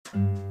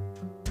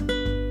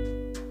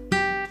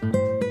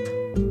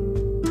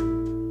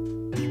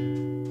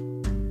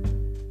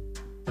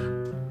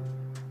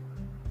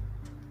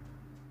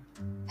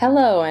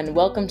Hello and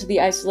welcome to The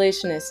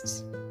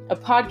Isolationists, a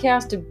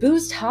podcast to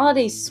boost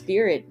holiday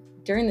spirit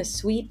during the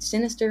sweet,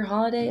 sinister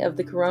holiday of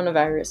the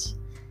coronavirus.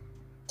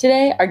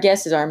 Today, our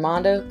guest is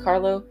Armando,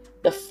 Carlo,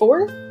 the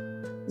fourth?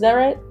 Is that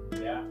right?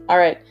 Yeah. All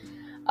right.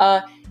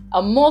 A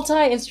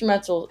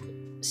multi-instrumental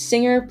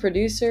singer,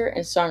 producer,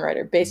 and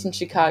songwriter based in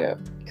Chicago,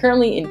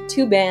 currently in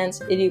two bands,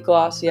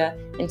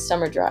 Idioglosia and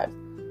Summer Drive.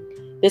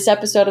 This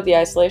episode of The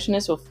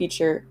Isolationists will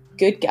feature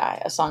Good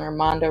Guy, a song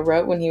Armando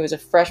wrote when he was a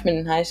freshman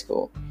in high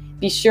school.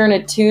 Be sure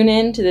to tune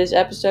in to this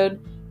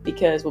episode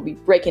because we'll be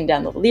breaking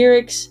down the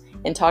lyrics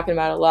and talking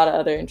about a lot of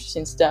other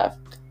interesting stuff.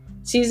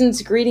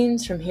 Season's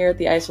greetings from here at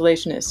The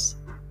Isolationists.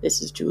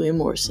 This is Julia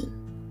Morrison.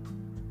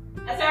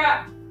 And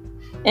Sarah.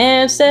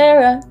 And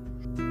Sarah.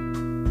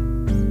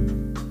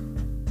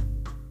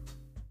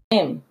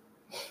 Name.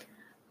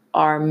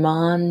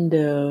 Armando.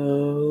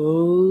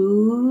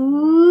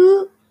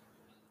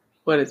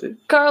 What is it?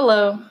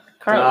 Carlo.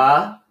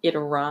 It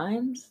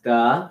rhymes.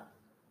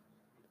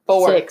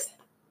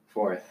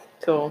 Fourth.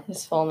 Cool.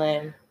 His full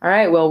name. All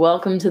right. Well,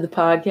 welcome to the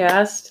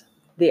podcast,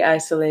 The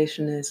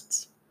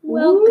Isolationists.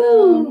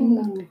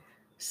 Welcome.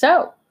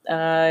 So, how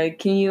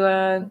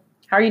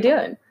are you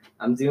doing?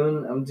 I'm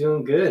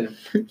doing good.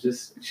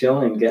 Just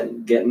chilling,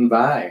 getting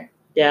by.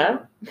 Yeah.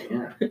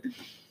 Yeah.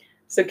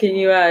 So, can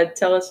you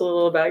tell us a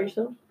little about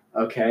yourself?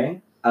 Okay.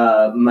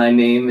 My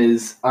name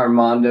is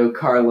Armando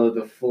Carlo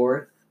the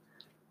Fourth.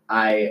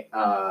 I'm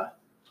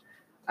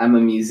a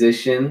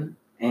musician,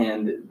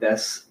 and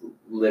that's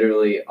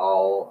literally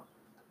all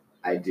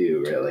I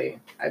do, really.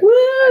 I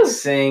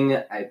sing,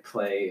 I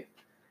play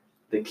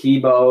the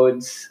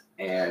keyboards,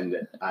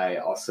 and I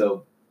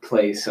also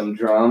play some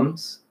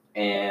drums,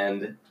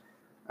 and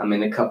I'm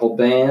in a couple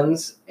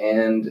bands,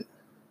 and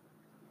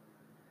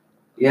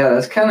yeah,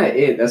 that's kind of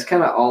it. That's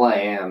kind of all I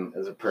am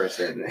as a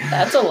person.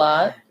 That's a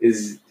lot.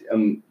 Is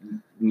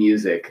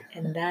music.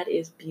 And that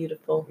is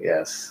beautiful.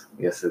 Yes,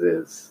 it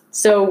is.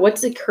 So,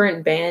 what's the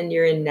current band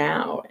you're in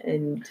now,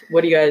 and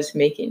what are you guys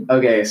making?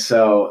 Okay,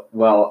 so,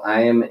 well,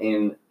 I am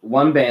in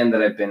one band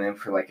that I've been in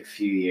for like a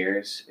few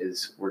years.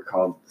 We're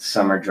called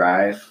Summer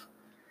Drive,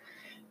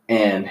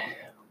 and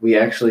we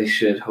actually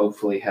should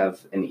hopefully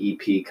have an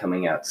EP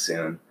coming out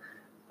soon.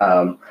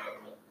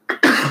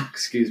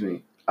 Excuse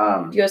me.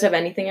 Do you guys have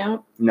anything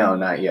out? No,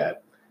 not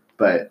yet,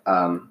 but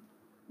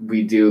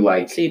we do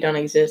like. So you don't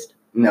exist?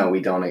 No, we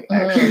don't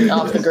actually.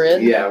 Off the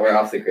grid? Yeah, we're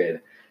off the grid.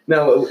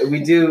 No,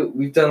 we do.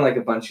 We've done like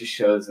a bunch of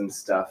shows and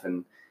stuff,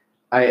 and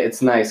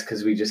it's nice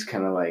because we just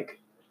kind of like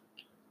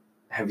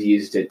have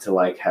used it to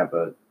like have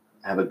a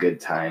good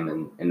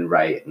time and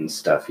write and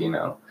stuff, you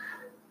know.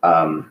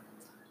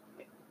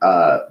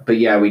 But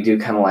yeah, we do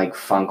kind of like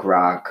funk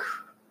rock,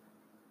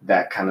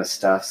 that kind of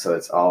stuff. So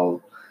it's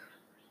all,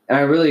 and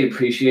I really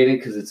appreciate it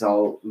because it's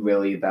all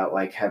really about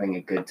like having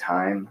a good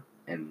time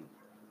and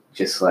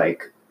just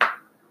like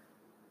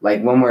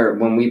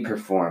when we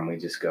perform, we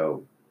just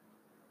go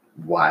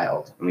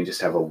wild and we just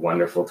have a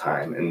wonderful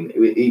time, and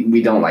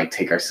we don't like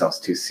take ourselves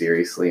too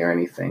seriously or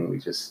anything. We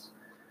just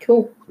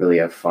really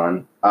have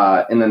fun.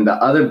 And then the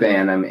other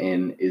band I'm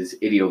in is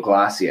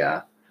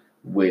Idioglosia,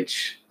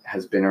 which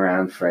has been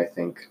around for I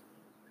think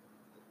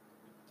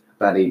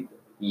about a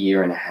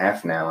year and a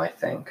half now, I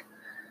think.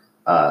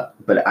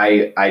 But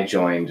I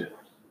joined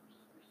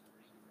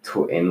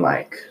in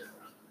like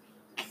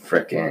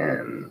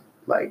frickin'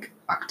 like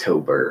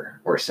October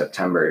or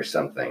September or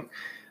something.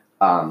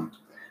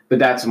 But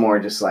that's more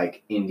just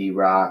like indie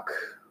rock,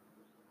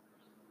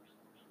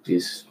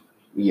 just,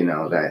 you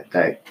know, that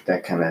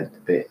kind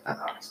of bit.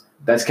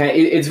 That's kind of,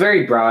 it's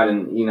very broad,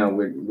 and, you know,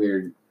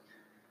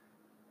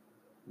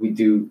 we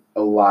do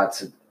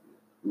lots of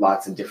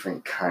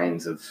different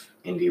kinds of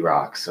indie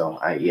rock. So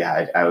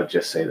I would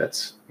just say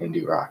that's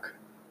indie rock.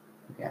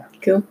 Yeah.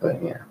 Cool.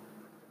 But yeah.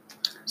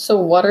 So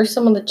what are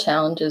some of the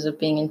challenges of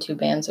being in two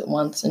bands at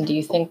once, and do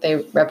you think they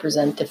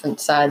represent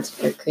different sides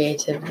of your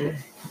creativity?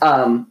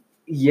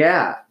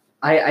 Yeah,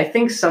 I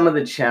think some of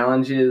the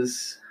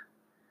challenges,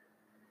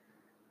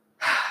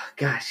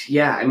 gosh,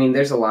 yeah, I mean,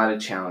 there's a lot of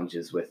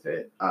challenges with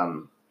it.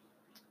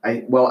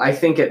 I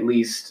think at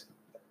least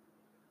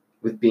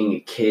with being a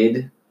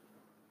kid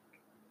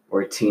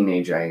or a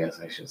teenager, I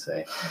guess I should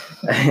say,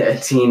 a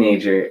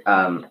teenager,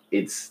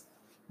 it's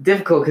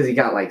difficult because you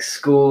got like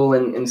school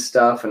and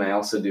stuff, and I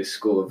also do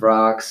School of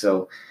Rock,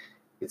 so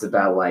it's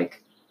about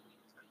like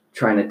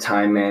trying to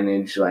time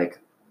manage like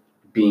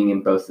being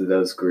in both of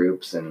those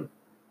groups and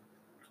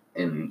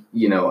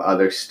you know,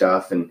 other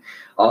stuff, and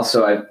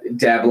also I'm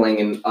dabbling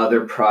in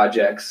other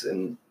projects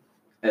and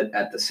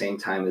at the same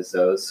time as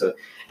those, so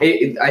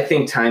I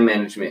think time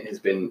management has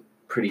been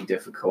pretty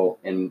difficult,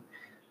 and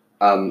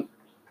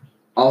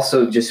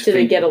also just Do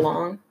they get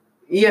along?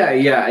 Yeah.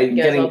 You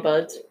guys all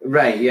buds?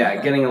 Right,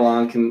 yeah. Getting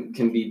along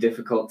can be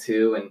difficult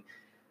too, and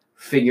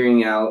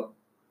figuring out,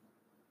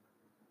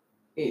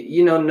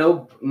 you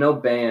know, no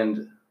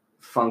band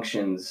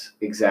functions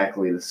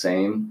exactly the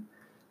same.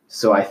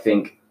 So I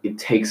think it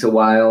takes a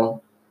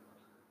while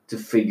to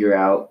figure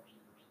out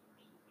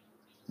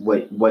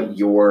what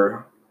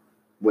your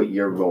what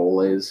your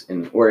role is,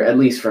 or at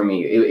least for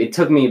me, it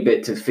took me a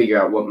bit to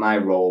figure out what my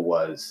role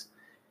was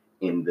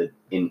in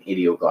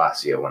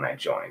Idioglossia when I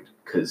joined,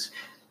 because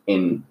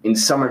in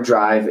Summer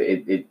Drive,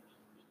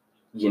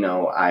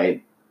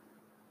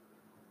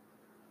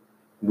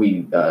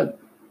 we've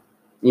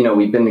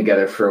been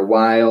together for a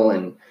while,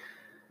 and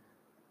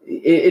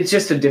it's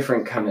just a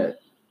different kind of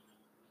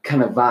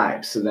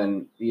vibe. So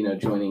then,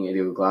 joining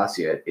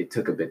Idioglossia, it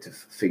took a bit to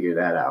figure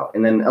that out.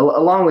 And then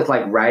along with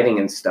like writing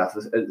and stuff,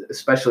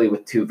 especially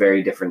with two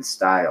very different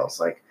styles,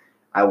 like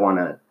I want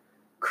to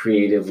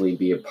creatively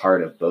be a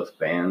part of both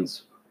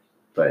bands,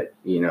 but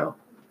it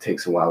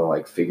takes a while to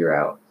like figure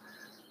out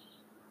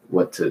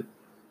what to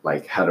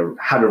like, how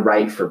to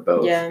write for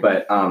both. Yeah.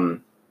 But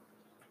come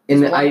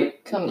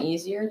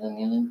easier than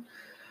the other?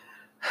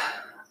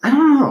 I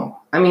don't know.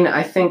 I mean,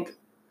 I think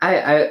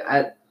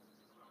I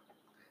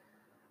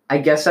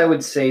guess I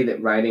would say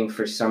that writing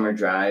for Summer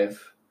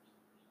Drive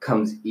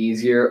comes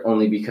easier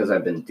only because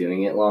I've been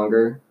doing it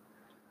longer.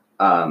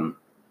 And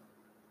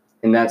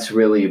that's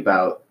really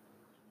about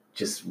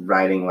just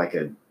writing like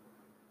a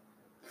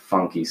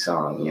funky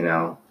song,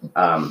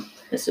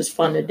 This is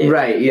fun to do.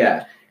 Right,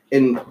 yeah.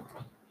 And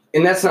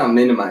that's not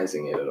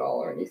minimizing it at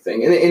all or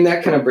anything. And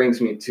that kind of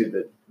brings me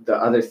to the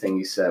other thing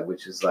you said,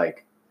 which is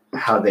like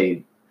how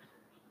they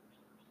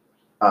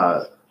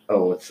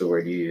what's the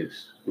word you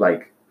use?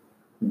 Like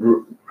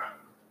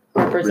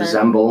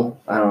resemble,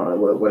 I don't know,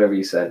 whatever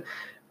you said.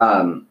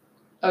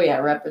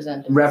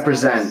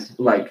 Represent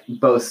like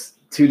both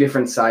two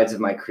different sides of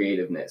my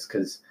creativeness,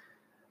 because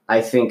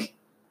I think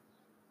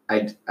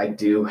I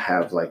do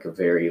have like a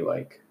very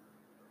like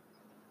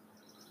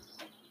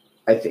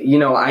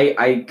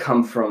I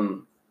come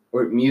from,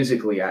 or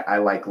musically I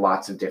like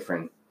lots of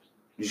different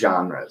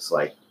genres,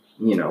 like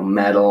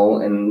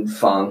metal and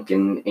funk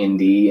and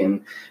indie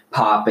and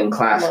pop and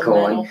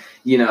classical, and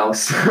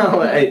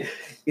so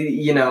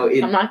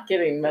I'm not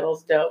kidding,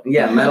 metal's dope.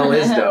 Yeah, metal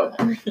is dope.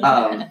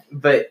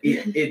 But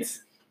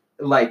it's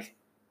like,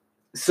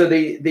 so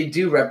they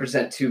do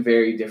represent two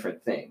very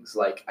different things.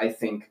 Like I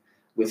think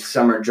with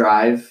Summer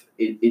Drive,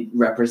 it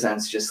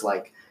represents just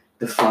like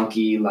the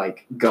funky,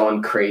 like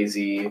going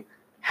crazy,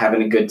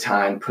 having a good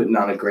time, putting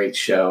on a great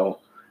show.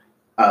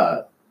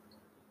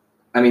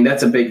 I mean,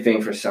 that's a big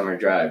thing for Summer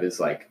Drive, is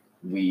like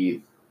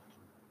we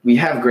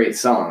have great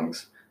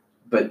songs,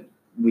 but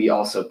we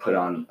also put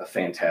on a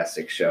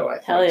fantastic show, I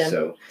think. Hell yeah.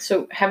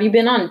 So have you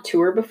been on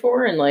tour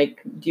before? And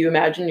like, do you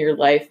imagine your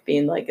life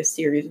being like a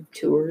series of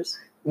tours?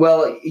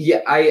 Well,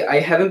 yeah, I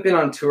haven't been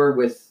on tour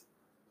with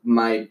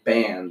my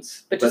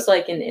bands. But just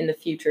like in the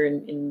future,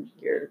 in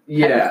your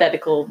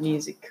hypothetical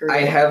music career.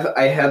 I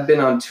have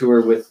been on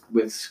tour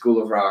with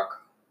School of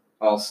Rock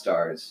All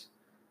Stars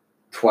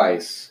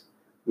twice,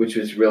 which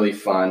was really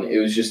fun. It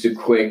was just a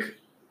quick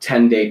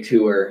 10-day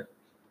tour.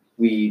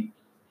 We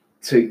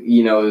took,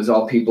 it was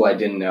all people I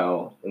didn't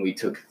know, and we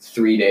took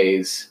 3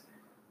 days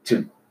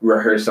to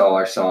rehearse all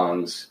our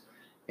songs,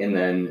 and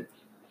then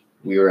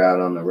we were out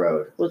on the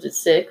road. Was it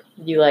sick?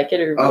 Did you like it,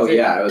 or was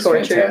it was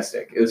torture?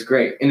 Fantastic. It was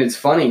great. And it's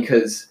funny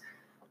because,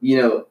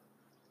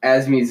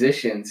 as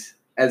musicians,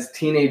 as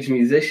teenage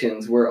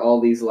musicians, we're all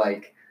these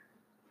like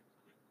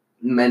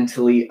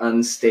mentally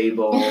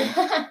unstable,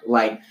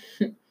 like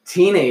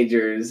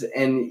teenagers,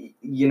 and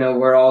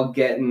we're all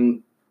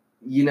getting,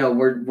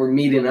 we're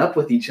meeting up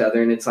with each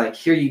other, and it's like,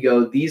 here you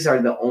go, these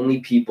are the only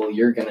people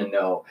you're gonna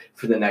know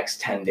for the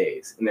next 10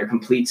 days, and they're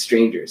complete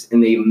strangers,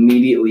 and they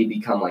immediately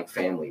become like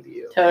family to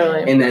you.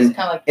 Totally. And then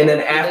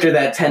after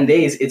that 10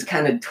 days, it's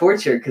kind of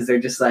torture, because they're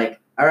just like,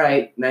 all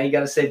right, now you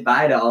got to say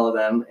bye to all of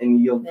them, and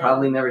you'll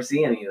probably never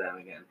see any of them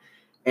again.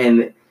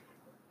 And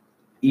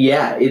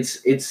yeah,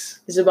 it's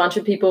there's a bunch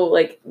of people.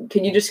 Like,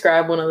 can you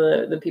describe one of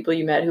the people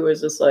you met who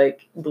was just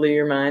like blew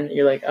your mind?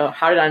 You're like, oh,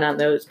 how did I not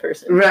know this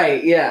person?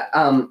 Right. Yeah.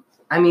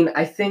 I mean,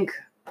 it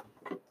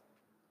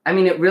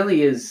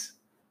really is.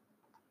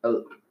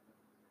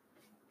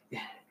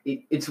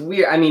 It's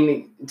weird. I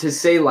mean, to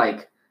say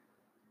like,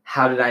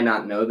 how did I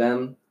not know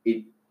them?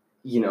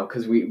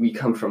 Because we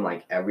come from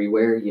like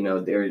everywhere.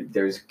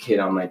 There's a kid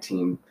on my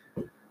team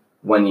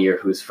one year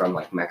who's from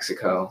like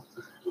Mexico,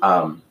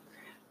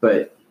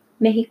 but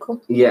Mexico.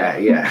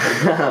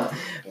 Yeah.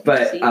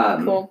 But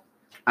cool.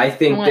 I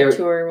think I want to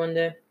tour one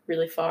day,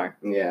 really far.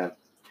 Yeah,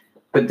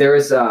 but there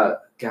was God,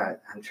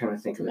 I'm trying to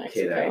think of a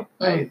kid that'd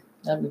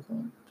be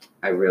cool.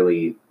 I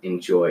really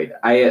enjoyed.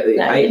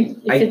 If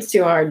it's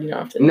too hard, you don't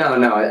have to.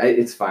 No,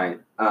 it's fine.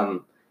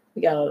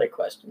 We got other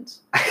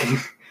questions.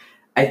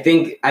 I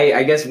think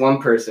I guess one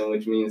person,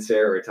 which me and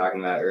Sarah were talking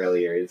about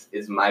earlier,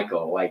 is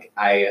Michael. Like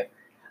I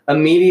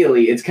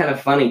immediately, it's kind of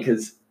funny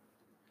because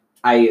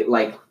I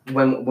like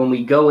when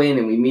we go in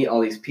and we meet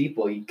all these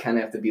people, you kind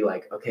of have to be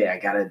like, okay, I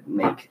gotta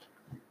make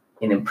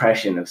an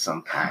impression of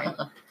some kind,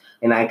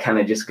 and I kind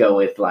of just go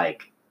with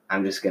like,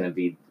 I'm just gonna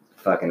be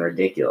fucking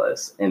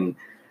ridiculous. And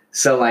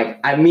so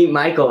like I meet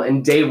Michael,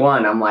 and day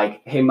one I'm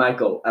like, hey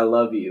Michael, I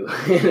love you.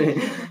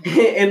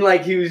 And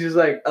like he was just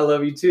like, I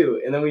love you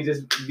too. And then we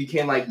just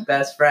became like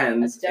best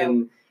friends.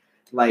 And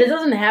like, this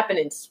doesn't happen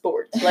in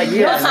sports. Like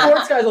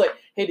sports guys are like,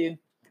 hey dude,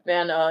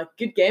 Man,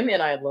 good game,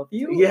 and I love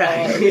you.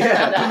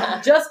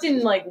 Yeah. Just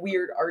in like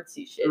weird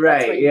artsy shit. Right.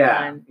 That's what you Yeah.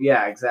 find.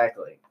 Yeah.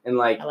 Exactly. And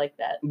like I like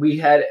that. we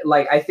had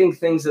like I think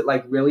things that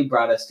like really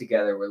brought us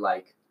together were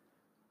like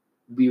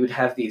we would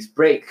have these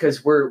breaks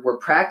because we're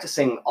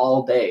practicing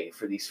all day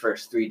for these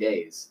first 3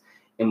 days,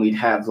 and we'd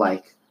have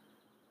like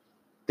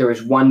there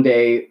was one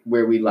day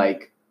where we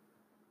like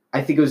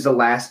I think it was the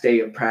last day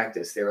of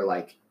practice. They were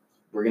like,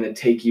 "We're gonna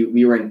take you."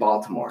 We were in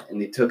Baltimore, and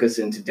they took us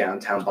into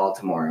downtown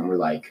Baltimore, and we're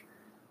like,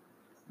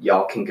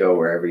 "Y'all can go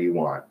wherever you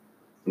want,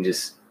 and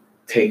just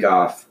take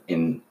off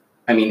in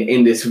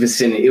this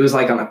vicinity." It was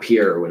like on a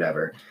pier or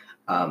whatever,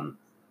 and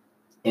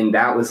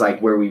that was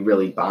like where we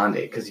really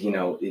bonded because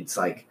it's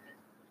like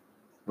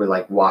we're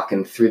like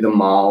walking through the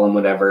mall and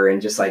whatever, and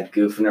just like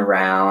goofing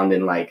around,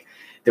 and like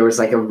there was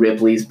like a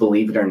Ripley's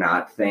Believe It or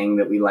Not thing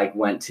that we like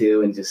went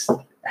to and just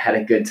had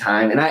a good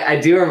time. And I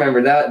do remember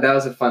that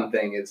was a fun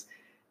thing is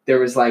there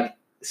was like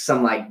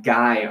some like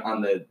guy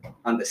on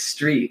the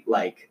street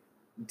like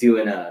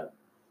doing a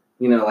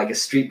like a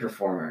street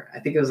performer. I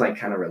think it was like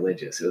kind of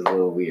religious. It was a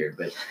little weird,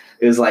 but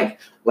it was like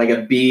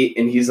a beat,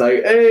 and he's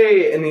like,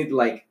 "Hey," and he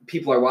like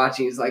people are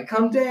watching. He's like,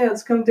 come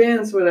dance,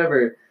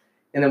 whatever.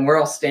 And then we're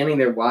all standing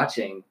there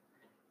watching,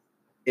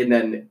 and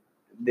then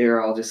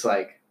they're all just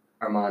like,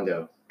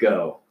 "Armando,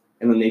 go."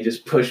 And then they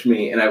just pushed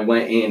me, and I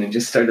went in and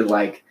just started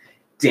like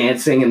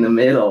dancing in the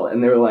middle,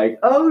 and they were like,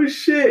 "Oh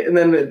shit." And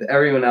then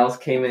everyone else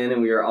came in,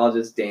 and we were all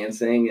just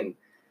dancing, and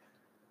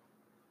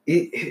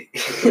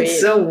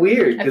it's so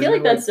weird. I feel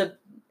like that's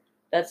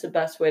the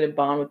best way to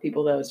bond with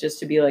people, though, is just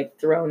to be like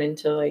thrown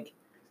into like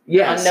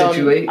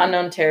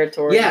unknown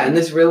territory. Yeah, and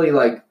this really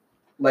like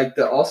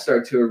the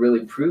All-Star Tour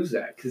really proves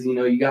that because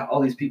you got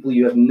all these people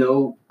you have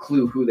no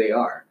clue who they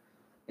are,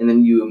 and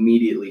then you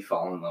immediately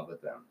fall in love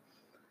with them.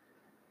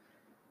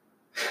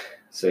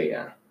 So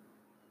yeah.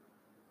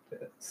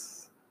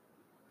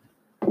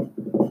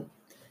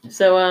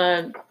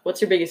 So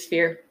what's your biggest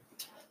fear?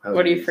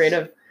 What are you afraid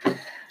of?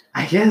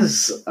 I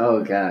guess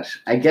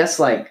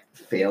like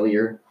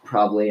failure,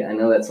 probably. I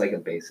know that's like a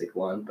basic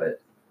one,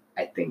 but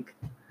I think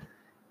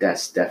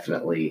that's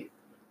definitely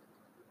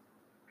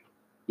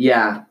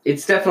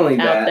it's definitely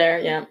out that. there,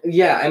 yeah.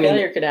 Yeah, I mean,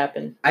 failure could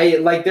happen. I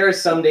like there are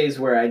some days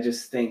where I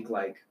just think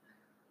like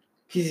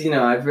because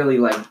I've really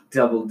like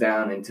doubled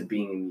down into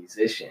being a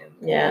musician.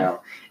 Yeah.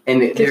 And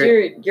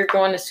because you're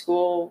going to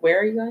school. Where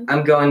are you going?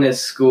 I'm going to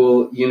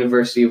school,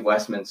 University of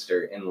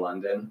Westminster in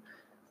London.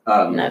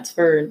 And that's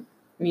for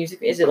music.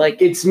 Is it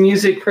like it's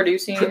music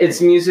producing?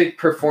 It's music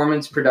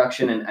performance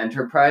production and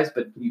enterprise,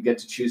 but you get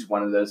to choose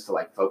one of those to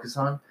like focus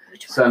on.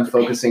 So I'm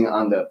focusing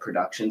on the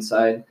production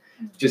side,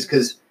 just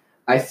because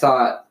I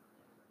thought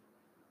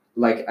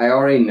like I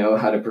already know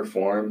how to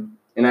perform,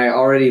 and I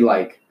already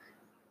like.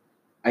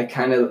 I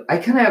kind of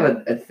have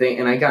a thing,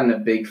 and I got in a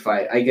big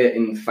fight. I get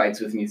in fights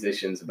with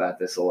musicians about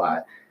this a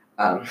lot.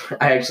 I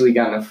actually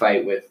got in a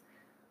fight with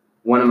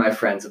one of my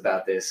friends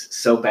about this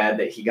so bad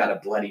that he got a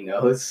bloody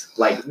nose.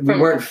 Like we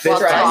weren't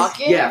fist fights.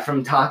 Yeah,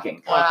 from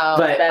talking. Wow.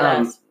 But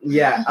badass.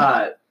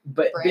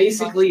 but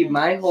basically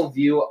my whole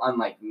view on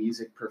like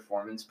music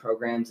performance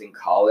programs in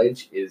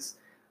college is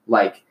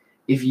like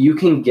if you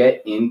can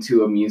get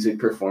into a music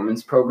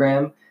performance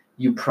program,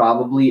 you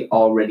probably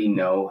already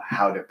know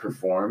how to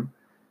perform.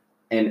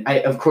 And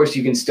of course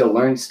you can still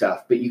learn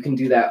stuff, but you can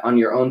do that on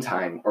your own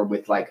time or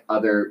with like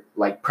other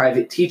like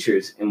private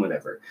teachers and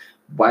whatever.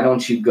 Why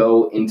don't you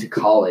go into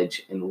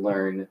college and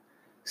learn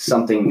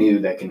something new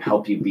that can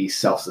help you be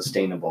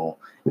self-sustainable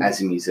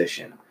as a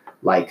musician,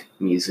 like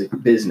music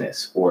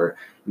business or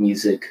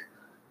music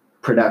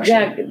production?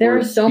 Yeah, there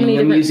are so many a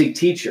different music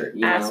teacher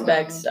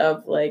aspects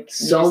of like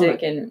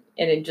music, and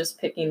it just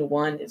picking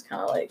one is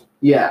kind of like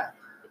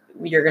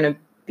you're gonna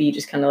be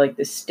just kind of like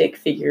this stick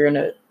figure in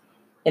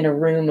a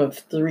room of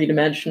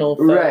three-dimensional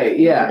folk. Right,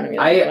 yeah.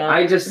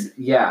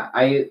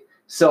 Like,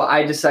 So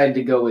I decided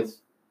to go with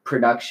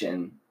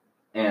production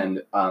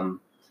and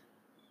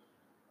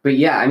but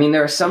yeah, I mean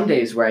there are some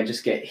days where I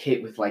just get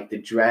hit with like the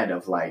dread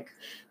of like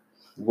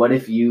what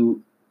if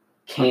you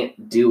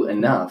can't do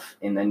enough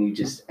and then you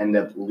just end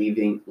up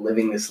living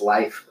this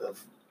life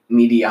of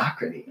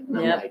mediocrity. And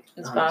I'm like,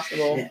 it's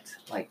possible. Shit,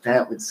 like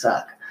that would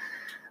suck.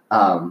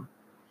 But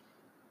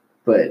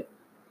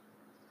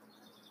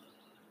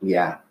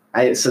yeah.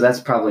 So that's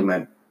probably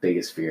my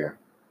biggest fear.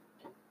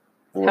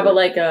 How about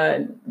like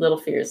little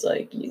fears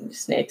like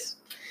snakes,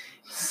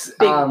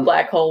 big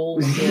black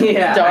holes,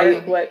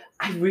 dark?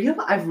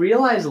 I've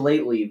realized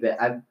lately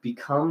that I've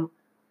become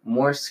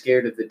more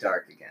scared of the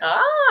dark again.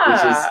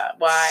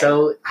 Why?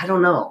 So I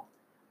don't know.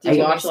 Did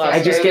you watch a lot of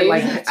I just get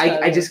like movies?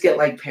 I just get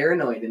like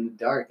paranoid in the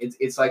dark.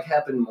 It's like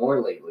happened more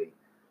lately.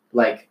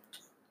 Like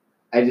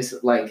I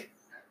just like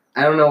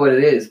I don't know what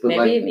it is, but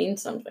maybe it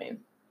means something.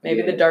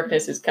 Maybe the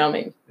darkness is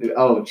coming.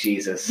 Oh,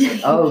 Jesus.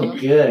 Oh,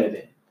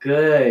 good.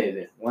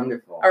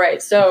 Wonderful. All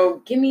right,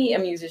 so give me a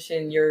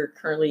musician you're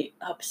currently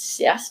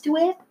obsessed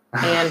with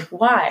and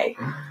why.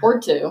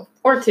 Or two.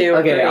 Okay,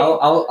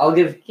 I'll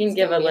give... You can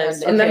give a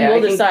list, and then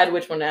we'll decide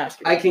which one to ask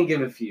you. I can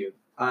give a few.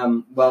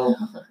 Well,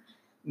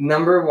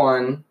 number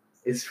one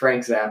is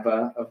Frank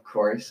Zappa, of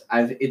course.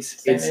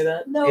 It's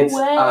No it's,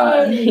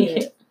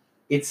 way.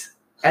 it's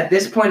at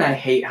this point I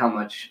hate how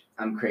much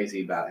I'm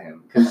crazy about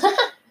him because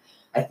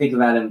I think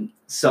about him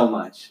so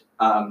much.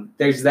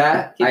 There's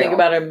that. Do you think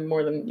about him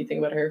more than you think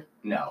about her?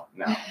 No,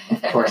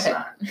 of course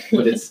not.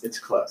 But it's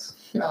close.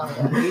 No.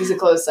 He's a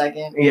close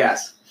second.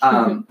 Yes.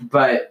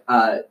 But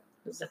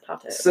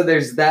so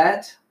there's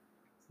that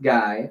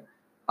guy.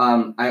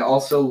 I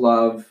also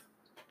love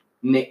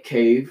Nick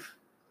Cave.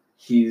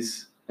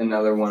 He's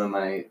another one of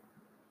my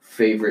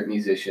favorite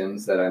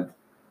musicians that I've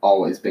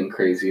always been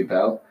crazy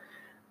about.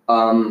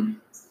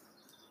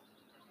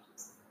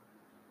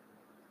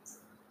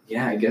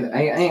 Yeah, I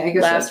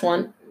guess last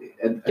one.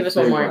 Give us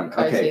one more.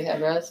 Car Seat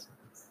Headrest.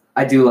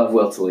 I do love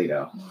Will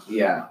Toledo.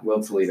 Yeah,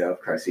 Will Toledo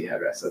of Car Seat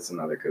Headrest. That's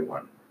another good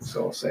one.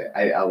 So I'll say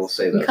I will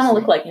say those. You kind of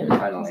look like him.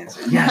 Final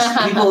answer.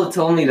 Yes, people have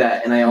told me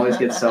that, and I always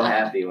get so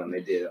happy when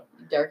they do.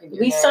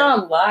 We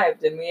saw him live,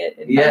 didn't we?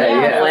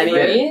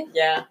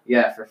 Yeah.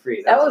 Yeah, for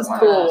free. That was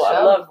cool.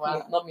 I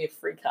love me a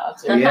free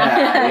concert.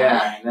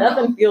 Yeah.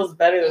 Nothing feels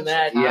better than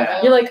that.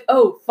 Yeah. You're like,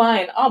 oh,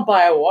 fine, I'll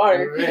buy a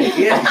water. Right.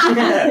 Yeah.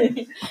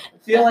 I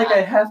feel like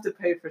I have to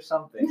pay for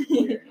something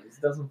here. This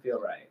doesn't feel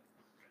right.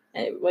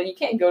 Well, you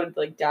can't go to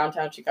like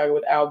downtown Chicago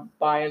without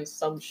buying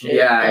some shit.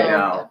 Yeah, I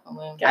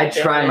know. I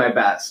try my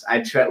best.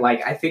 I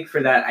think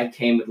for that I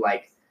came with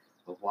like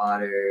the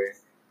water.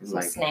 Some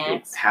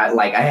snacks.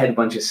 I had a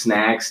bunch of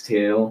snacks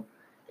too.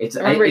 I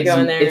remember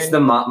going there. It's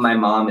my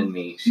mom and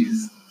me.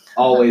 She's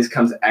always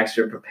comes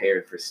extra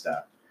prepared for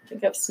stuff. I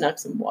think I've snuck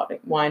some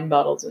wine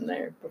bottles in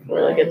there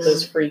before like at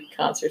those free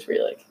concerts where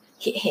you're like,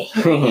 I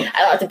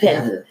don't have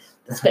to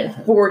spend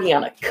 $40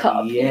 on a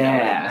cup.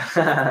 Yeah.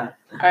 You know?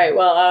 All right.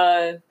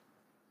 Well,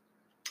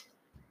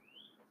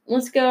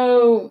 let's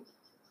go.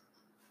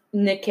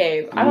 Nick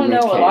Cave. I don't know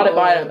a lot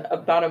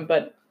about him,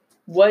 but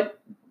what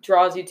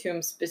draws you to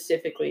him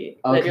specifically?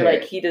 That you're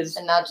like, he does,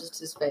 and not just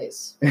his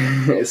face.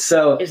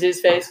 So is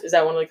his face? Is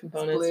that one of the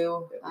components?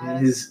 Blue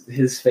eyes.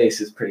 His face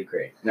is pretty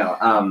great.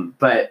 No,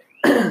 but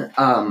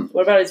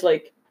what about his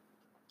like?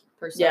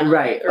 Yeah,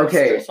 right.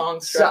 Okay. Song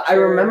so I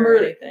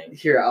remember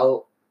here.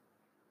 I'll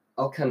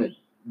kind of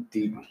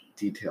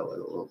detail it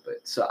a little bit.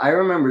 So I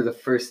remember the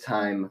first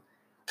time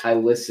I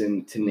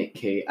listened to Nick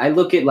Cave. I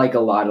look at like a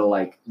lot of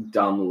like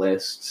dumb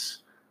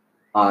lists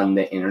on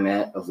the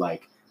internet of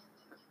like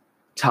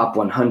top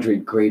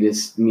 100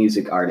 greatest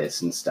music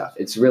artists and stuff.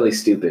 It's really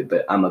stupid,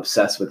 but I'm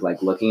obsessed with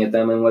like looking at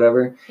them and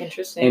whatever.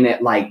 Interesting. And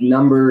at like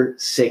number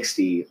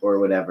 60 or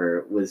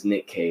whatever was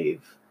Nick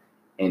Cave.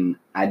 And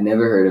I'd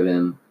never heard of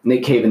him.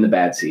 Nick Cave and the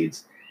Bad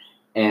Seeds.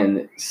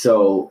 And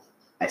so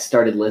I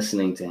started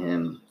listening to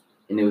him,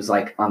 and it was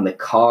like on the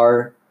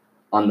car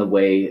on the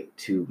way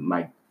to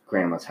my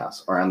grandma's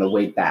house or on the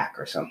way back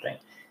or something.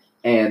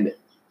 And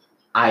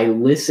I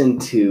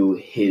listened to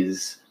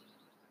his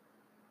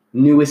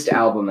newest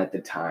album at the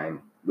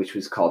time, which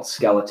was called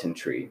Skeleton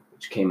Tree,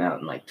 which came out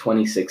in like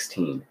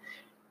 2016.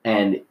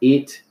 And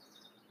it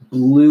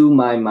blew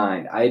my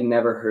mind. I had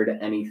never heard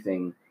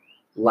anything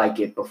like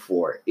it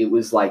before. It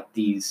was like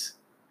these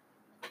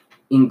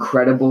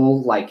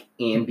incredible, like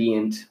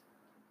ambient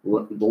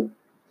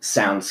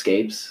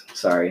soundscapes.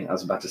 Sorry, I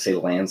was about to say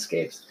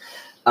landscapes.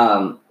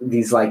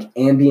 These like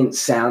ambient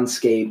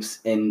soundscapes,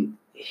 and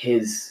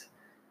his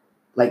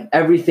like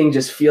everything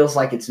just feels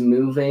like it's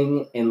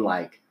moving, and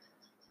like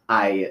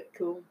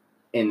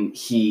and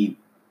he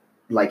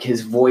like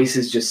his voice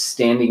is just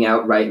standing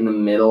out right in the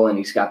middle, and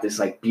he's got this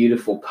like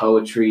beautiful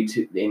poetry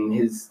in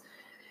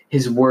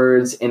his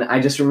words. And I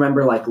just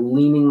remember like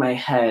leaning my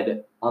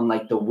head on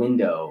like the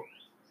window,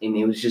 and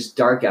it was just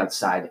dark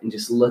outside, and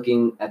just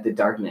looking at the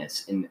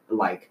darkness, and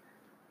like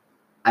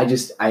I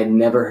had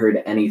never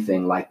heard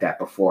anything like that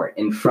before.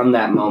 And from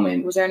that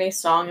moment, was there any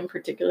song in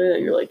particular that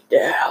you're like,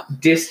 damn?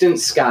 Distant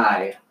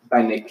Sky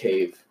by Nick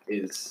Cave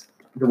is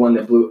the one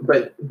that blew,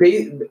 but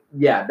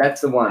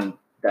that's the one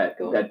that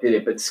did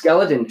it. But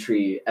Skeleton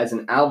Tree as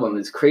an album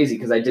is crazy,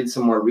 because I did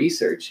some more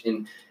research,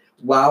 and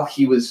while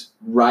he was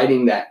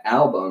writing that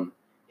album,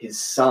 his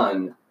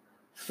son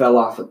fell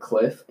off a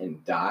cliff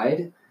and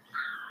died.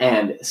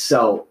 And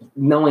so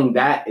knowing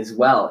that as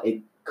well,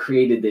 it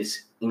created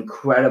this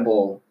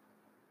incredible,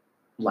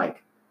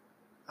 like,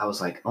 I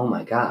was like, oh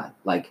my God,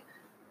 like,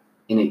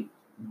 and it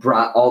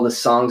brought all the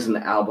songs in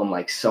the album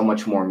like so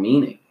much more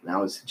meaning. And I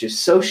was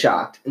just so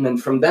shocked. And then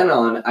from then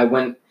on, I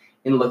went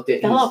and looked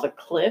at fell off a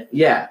cliff?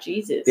 Yeah.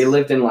 Jesus. They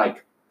lived in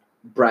like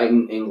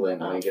Brighton,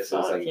 England. And I guess it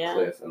was like a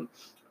cliff. And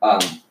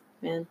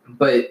man.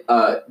 But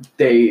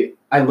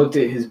I looked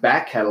at his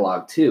back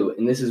catalog too,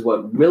 and this is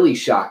what really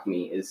shocked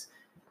me is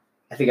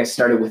I think I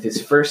started with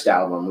his first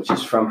album, which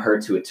is From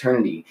Her to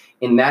Eternity,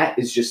 and that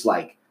is just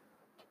like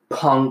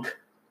punk,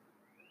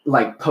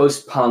 like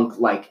post-punk,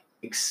 like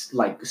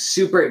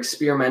super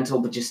experimental,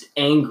 but just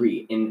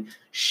angry and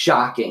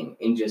shocking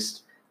and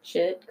just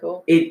shit.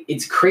 Cool.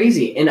 It's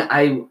crazy, and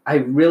I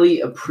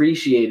really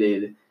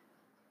appreciated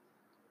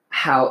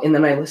how, and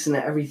then I listened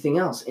to everything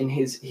else, and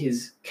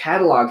his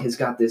catalog has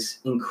got this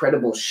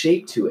incredible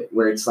shape to it,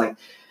 where it's like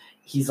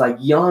he's like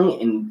young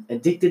and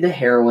addicted to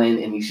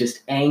heroin, and he's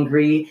just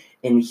angry,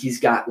 and he's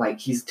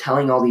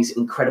telling all these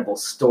incredible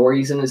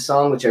stories in his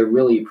song, which I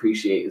really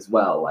appreciate as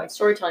well. Like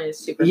storytelling is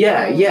super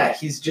yeah, fun.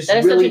 he's just that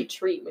is really such a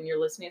treat when you're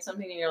listening to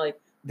something and you're like,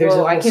 there's whoa,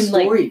 a whole I can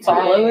story like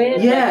follow to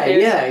it. Yeah,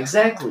 like, yeah,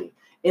 exactly.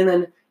 And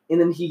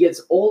then he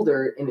gets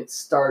older, and it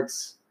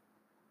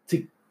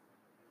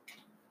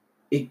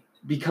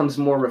becomes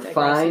more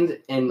refined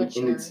and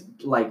it's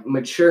like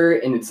mature,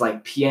 and it's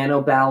like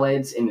piano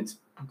ballads, and it's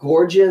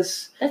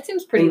gorgeous. That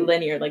seems pretty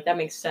linear. Like that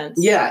makes sense.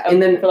 Yeah,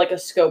 and then for like a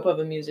scope of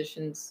a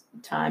musician's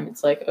time,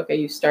 it's like, okay,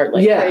 you start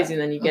like crazy,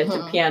 and then you get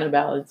to piano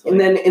ballads. Like. And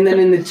then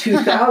in the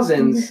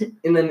 2000s,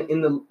 and then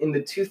in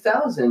the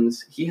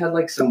 2000s, he had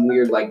like some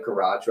weird like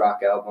garage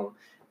rock album,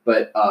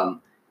 but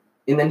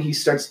and then he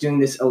starts doing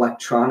this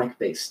electronic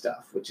based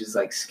stuff, which is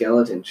like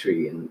Skeleton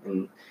Tree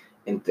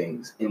and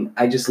things. And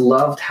I just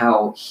loved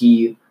how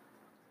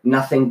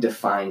nothing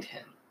defined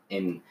him,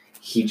 and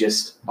he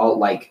just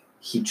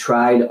he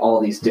tried all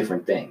these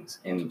different things.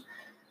 And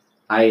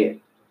I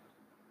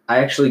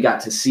actually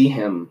got to see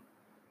him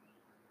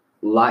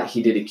live.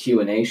 He did a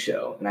Q&A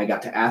show, and I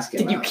got to ask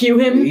him. Did you cue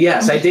him?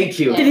 Yes, I did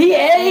cue him. Did he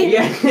A?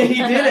 Yeah, he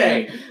did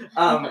A.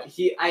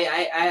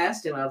 I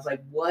asked him, I was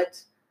like,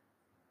 what,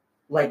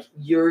 like,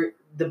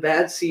 the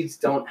Bad Seeds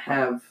don't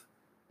have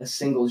a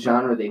single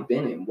genre they've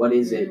been in. What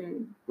is it?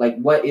 Like,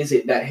 what is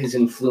it that has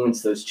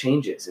influenced those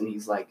changes? And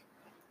he's like,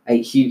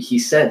 he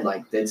said,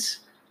 like,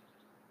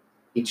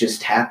 it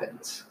just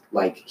happens.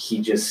 Like,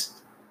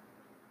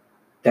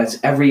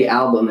 every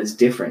album is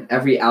different.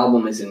 Every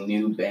album is a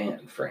new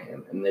band for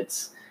him. And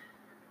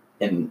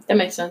that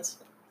makes sense.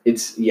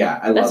 It's, yeah,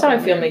 I love That's how I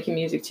feel man. making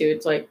music too.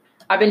 It's like,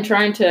 I've been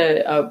trying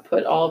to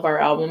put all of our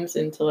albums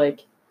into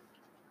like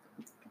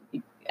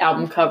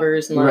album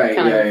covers and like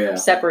kind of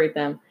separate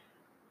them.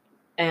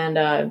 And,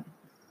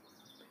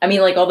 I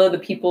mean, like, although the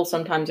people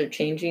sometimes are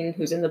changing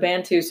who's in the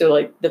band too, so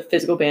like the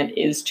physical band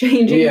is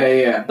changing.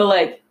 Yeah. But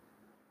like,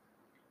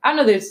 I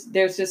don't know,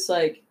 there's just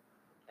like,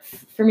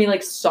 for me,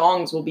 like,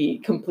 songs will be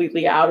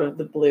completely out of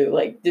the blue.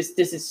 Like, this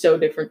is so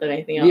different than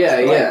anything else. Yeah,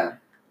 but, yeah. Like,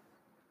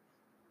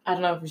 I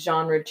don't know if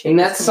genre changes. And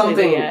that's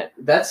something yet.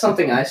 That's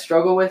something I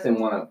struggle with and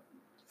want to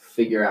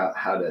figure out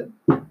how to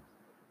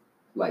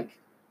like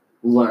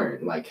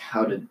learn, like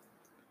how to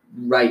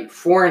write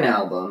for an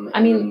album.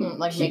 I mean,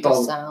 like make a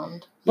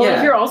sound. Well,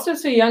 if you're also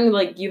so young,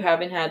 like you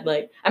haven't had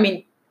like, I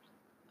mean,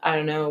 I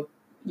don't know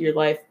your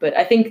life, but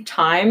I think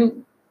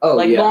time,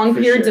 long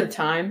periods of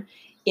time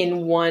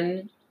in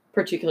one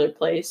particular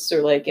place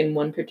or like in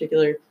one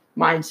particular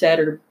mindset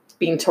or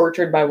being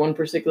tortured by one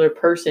particular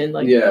person,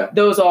 like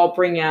those all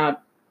bring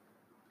out,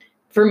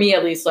 for me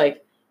at least,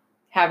 like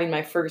having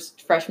my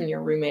first freshman year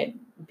roommate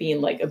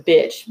being like a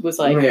bitch was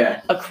like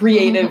a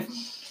creative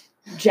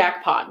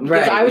jackpot,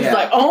 because I was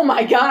like, oh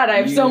my god, I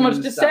have so much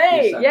to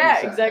say.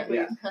 Exactly.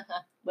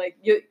 Like,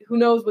 who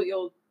knows what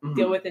you'll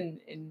deal with in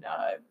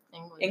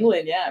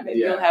England. Maybe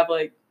you'll have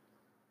like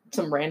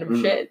some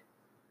random shit.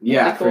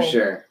 Yeah, cool. for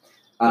sure.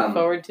 Look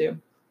forward to.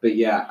 But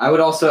yeah, I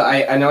would also,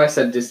 I know I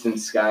said Distant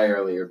Sky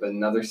earlier, but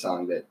another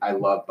song that I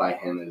love by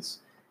him is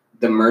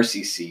The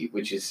Mercy Seat,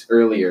 which is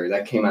earlier.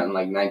 That came out in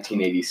like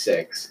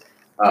 1986.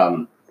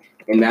 And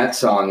that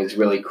song is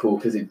really cool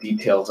because it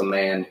details a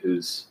man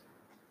who's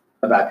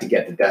about to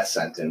get the death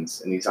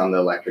sentence, and he's on the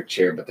electric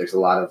chair, but there's a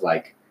lot of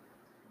like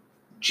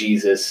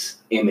Jesus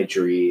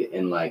imagery,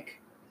 and like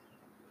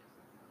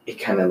it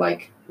kind of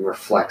like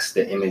reflects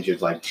the image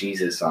of like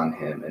Jesus on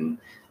him and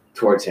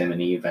towards him, and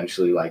he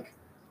eventually like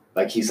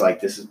he's like,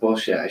 this is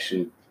bullshit, I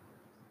shouldn't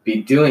be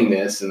doing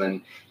this, and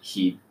then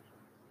he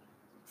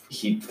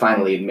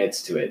finally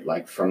admits to it,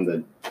 like from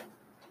the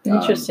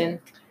interesting.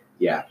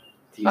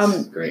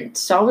 He's great.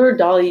 Salvador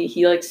Dali,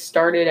 he like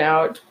started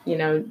out,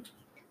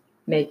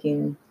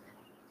 making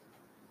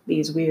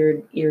these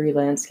weird eerie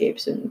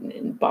landscapes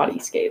and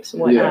bodyscapes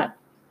and whatnot.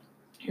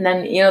 And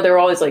then, they were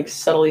always like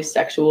subtly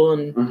sexual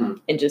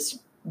and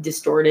just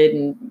distorted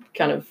and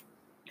kind of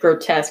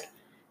grotesque.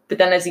 But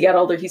then as he got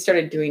older, he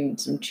started doing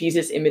some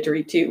Jesus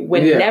imagery too,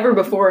 when never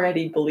before had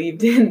he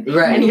believed in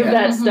any of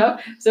that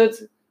stuff. So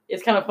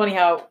it's kind of funny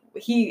how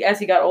as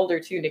he got older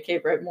too, Nick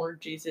Cave read more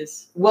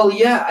Jesus. Well,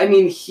 yeah, I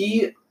mean,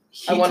 he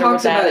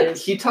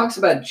talks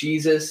about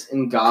Jesus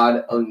and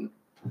God on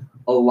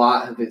a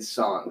lot of his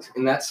songs,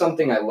 and that's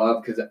something I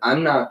love because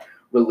I'm not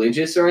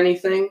religious or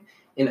anything,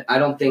 and I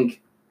don't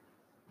think.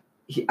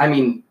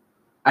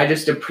 I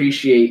just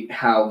appreciate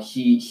how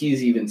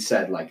he's even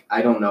said, like,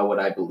 I don't know what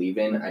I believe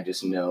in. I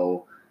just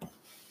know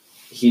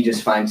he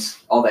just finds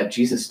all that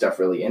Jesus stuff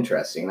really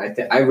interesting.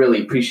 And I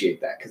really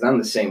appreciate that because I'm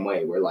the same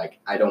way where, like,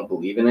 I don't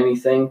believe in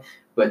anything,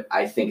 but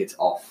I think it's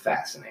all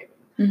fascinating.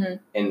 Mm-hmm.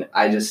 And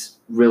I just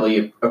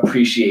really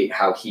appreciate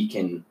how he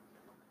can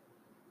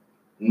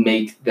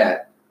make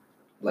that,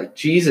 like,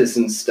 Jesus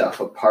and stuff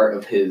a part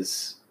of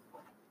his,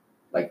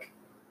 like,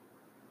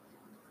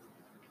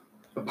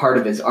 a part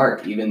of his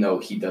art, even though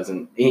he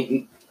doesn't,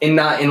 and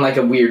not in like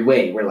a weird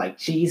way where like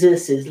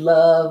Jesus is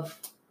love,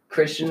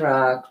 Christian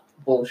rock,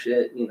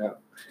 bullshit,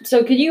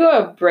 So could you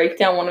break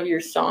down one of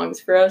your songs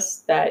for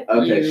us that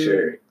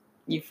sure.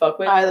 you fuck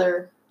with?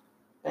 Either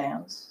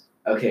bands.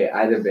 Okay,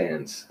 either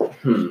bands.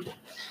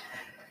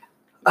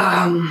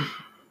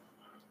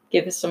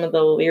 Give us some of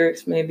the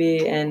lyrics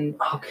maybe and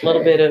Okay. a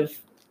little bit of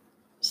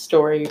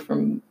story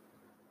from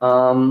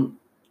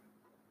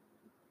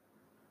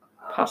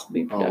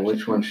possibly production.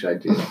 which one should I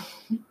do?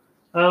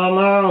 I don't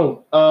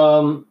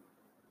know.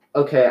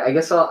 Okay, I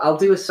guess I'll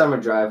do a Summer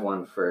Drive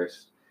one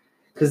first,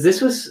 because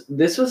this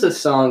was a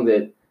song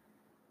that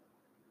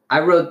I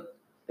wrote.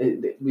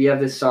 We have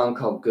this song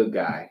called "Good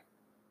Guy,"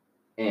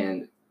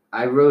 and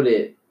I wrote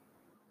it.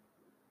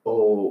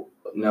 Oh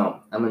no,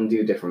 I'm gonna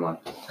do a different one.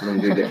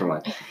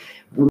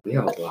 We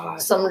have a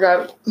lot. Summer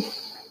Drive.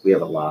 We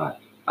have a lot.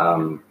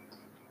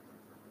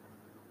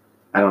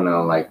 I don't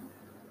know, like,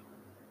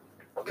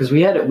 because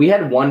we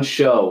had one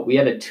show. We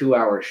had a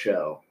 2-hour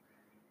show.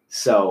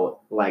 So,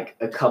 like,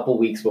 a couple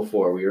weeks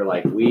before, we were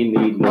like, we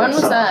need more When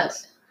was songs. that?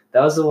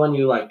 That was the one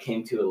you, like,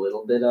 came to a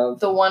little bit of.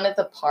 The one at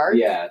the park?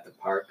 Yeah, at the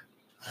park.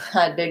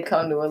 I did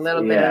come to a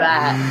little bit of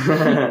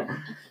that.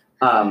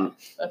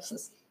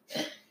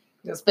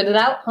 You'll spit it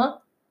out, huh?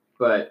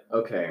 But,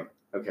 okay,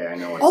 I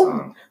know what Oh.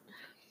 song.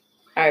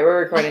 All right, we're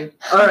recording.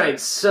 All right,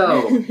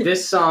 so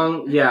this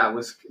song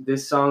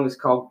is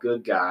called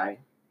 "Good Guy,"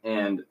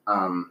 and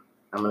I'm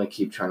gonna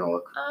keep trying to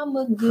look I'm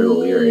a for the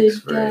lyrics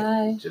good for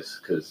guy. it,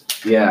 just because.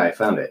 Yeah, I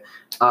found it.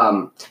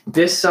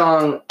 This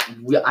song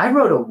I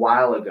wrote a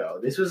while ago.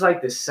 This was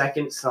like the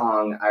second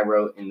song I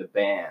wrote in the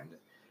band,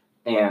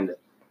 and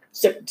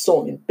Second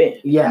song in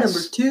band. yes,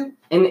 Number 2.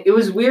 and it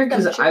was weird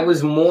because I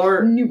was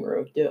more.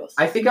 Numero dos.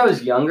 I think I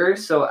was younger,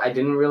 so I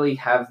didn't really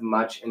have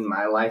much in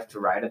my life to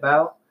write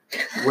about.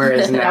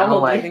 Whereas How now, old do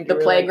you like, think the you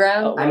were,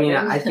 playground? I mean,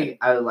 11? I think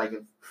I was like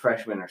a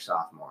freshman or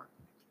sophomore.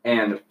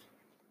 And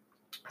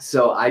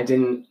so I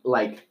didn't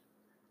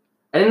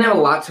have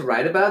a lot to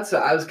write about. So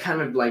I was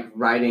kind of like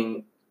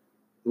writing,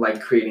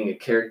 like creating a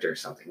character or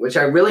something, which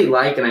I really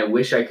like. And I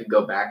wish I could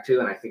go back to.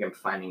 And I think I'm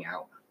finding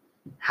out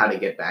how to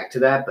get back to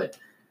that. But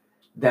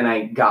then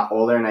I got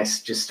older and I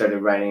just started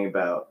writing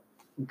about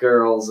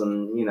girls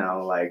and,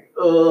 like,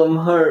 oh, I'm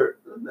hurt.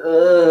 My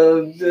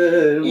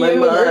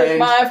You hurt mind.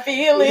 my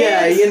feelings.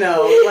 Yeah,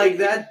 like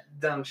that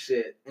dumb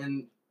shit.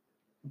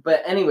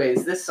 But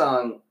anyways, this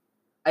song,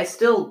 I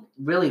still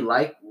really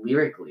like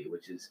lyrically,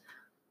 which is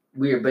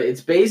weird. But I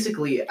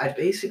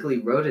basically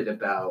wrote it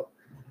about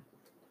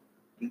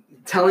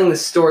telling the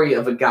story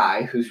of a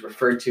guy who's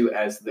referred to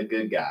as the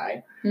good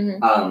guy.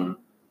 Mm-hmm.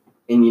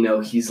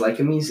 And he's like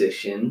a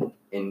musician,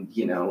 and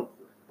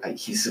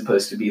he's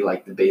supposed to be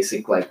like the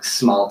basic like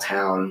small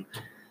town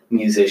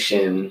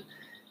musician.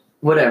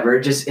 Whatever,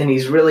 and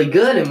he's really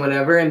good and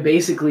whatever, and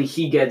basically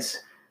he gets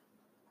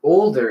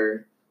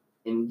older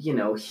and,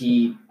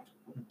 he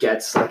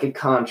gets like a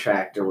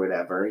contract or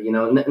whatever,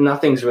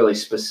 nothing's really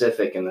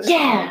specific in this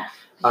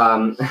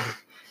song.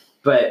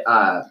 But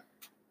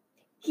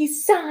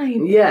He's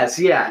signed. yes,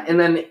 yeah, and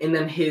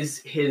then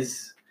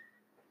his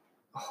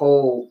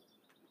whole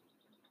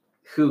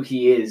who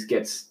he is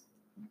gets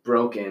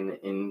broken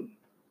and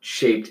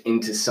shaped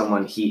into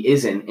someone he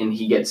isn't, and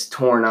he gets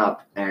torn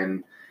up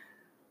and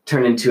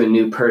turn into a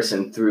new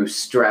person through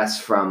stress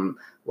from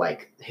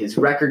like his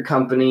record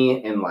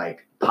company and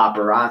like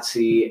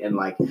paparazzi and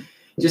like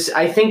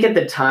I think at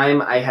the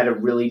time I had a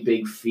really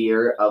big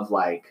fear of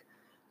like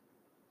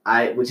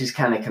which is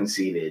kind of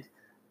conceited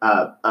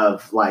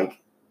of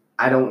like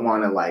I don't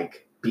want to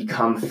like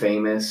become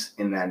famous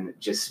and then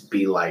just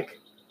be like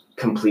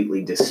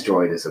completely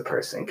destroyed as a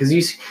person, because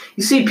you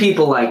see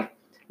people like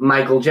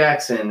Michael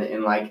Jackson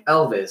and like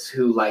Elvis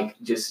who like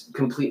just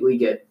completely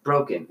get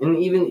broken, and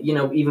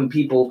even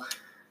people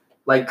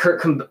like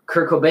Kurt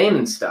Cobain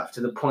and stuff,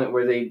 to the point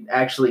where they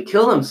actually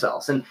kill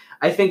themselves. And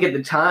I think at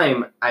the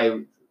time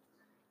I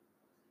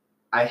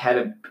had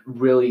a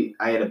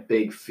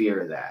big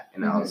fear of that,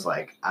 and I was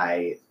like,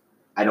 I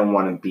don't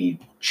want to be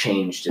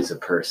changed as a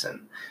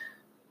person.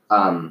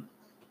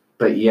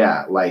 But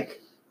yeah, like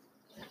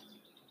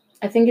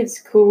I think it's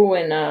cool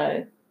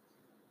when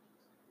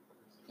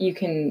you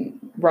can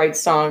write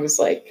songs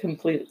like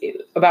completely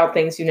about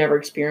things you never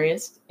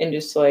experienced and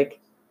just like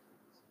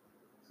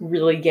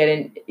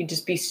really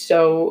just be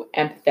so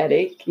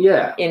empathetic.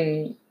 Yeah.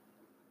 In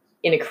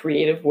a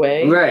creative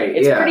way. Right.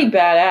 It's pretty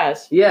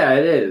badass. Yeah,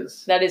 it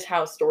is. That is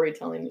how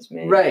storytelling is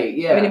made. Right.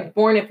 Yeah. I mean,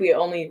 born if we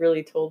only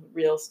really told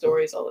real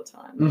stories all the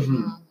time.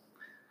 Mm-hmm.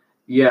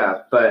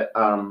 Yeah, but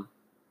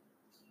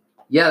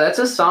yeah, that's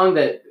a song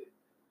that.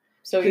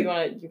 So you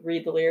want to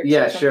read the lyrics?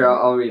 Yeah, sure.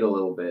 I'll read a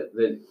little bit.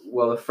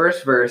 The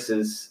first verse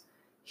is,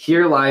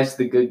 "Here lies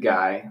the good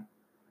guy."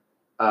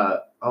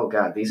 Oh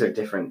God, these are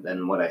different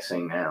than what I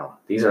sing now.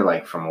 These are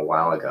like from a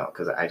while ago,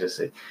 because I just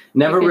said,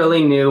 "Never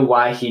really knew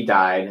why he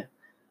died.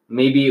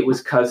 Maybe it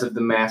was 'cause of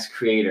the mass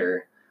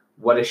creator.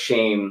 What a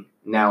shame.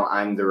 Now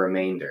I'm the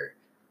remainder."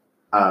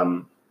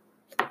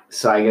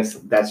 So I guess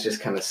that's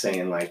just kind of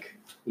saying like,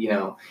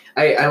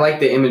 I like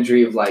the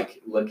imagery of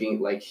like looking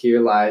like, here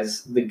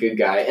lies the good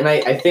guy. And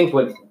I think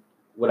what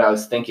I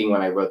was thinking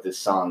when I wrote this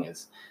song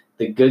is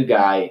the good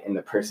guy and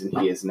the person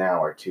he is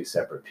now are two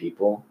separate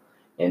people.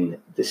 and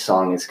the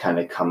song is kind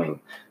of coming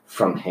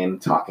from him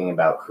talking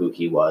about who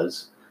he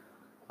was.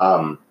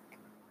 And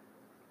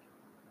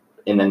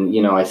then,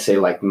 I say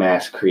like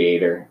mass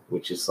creator,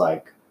 which is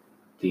like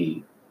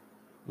the,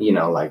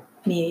 like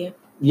Media.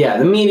 Yeah,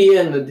 the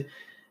media and the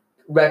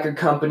record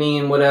company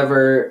and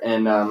whatever.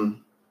 And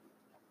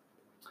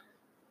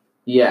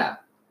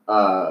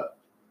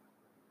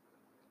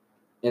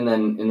and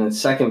then in the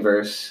second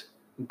verse,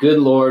 good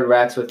Lord,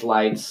 rats with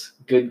lights,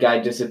 good guy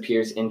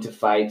disappears into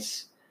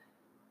fights.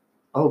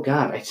 Oh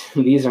God,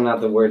 these are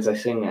not the words I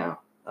sing now.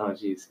 Oh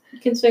jeez. You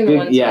can sing the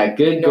ones you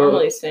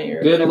normally sing.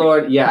 Or good whatever,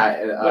 Lord,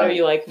 yeah. Whatever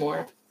you like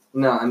more.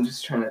 No, I'm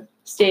just trying to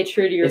stay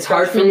true to your. It's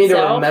hard for me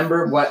self. to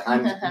remember what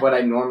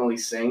I normally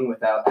sing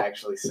without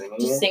actually singing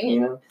just it.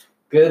 Sing it.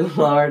 Good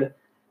Lord,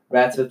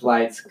 rats with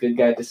lights, good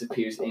guy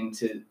disappears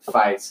into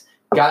fights.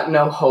 Got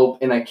no hope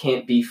and I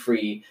can't be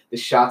free. The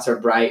shots are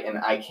bright and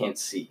I can't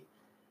see.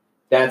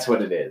 That's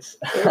what it is.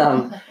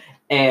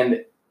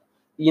 And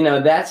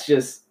that's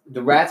just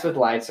the rats with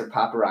lights are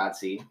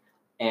paparazzi,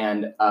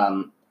 and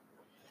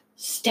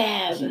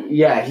stab.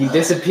 Yeah, he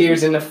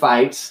disappears into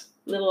fights.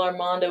 Little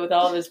Armando with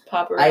all of his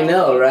paparazzi. I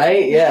know,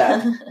 right?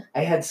 Yeah.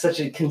 I had such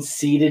a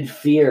conceited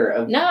fear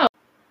of... No.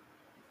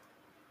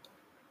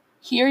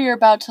 Here you're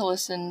about to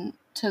listen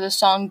to the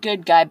song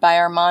Good Guy by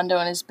Armando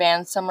and his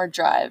band Summer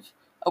Drive,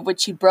 of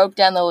which he broke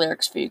down the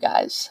lyrics for you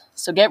guys.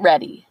 So get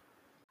ready.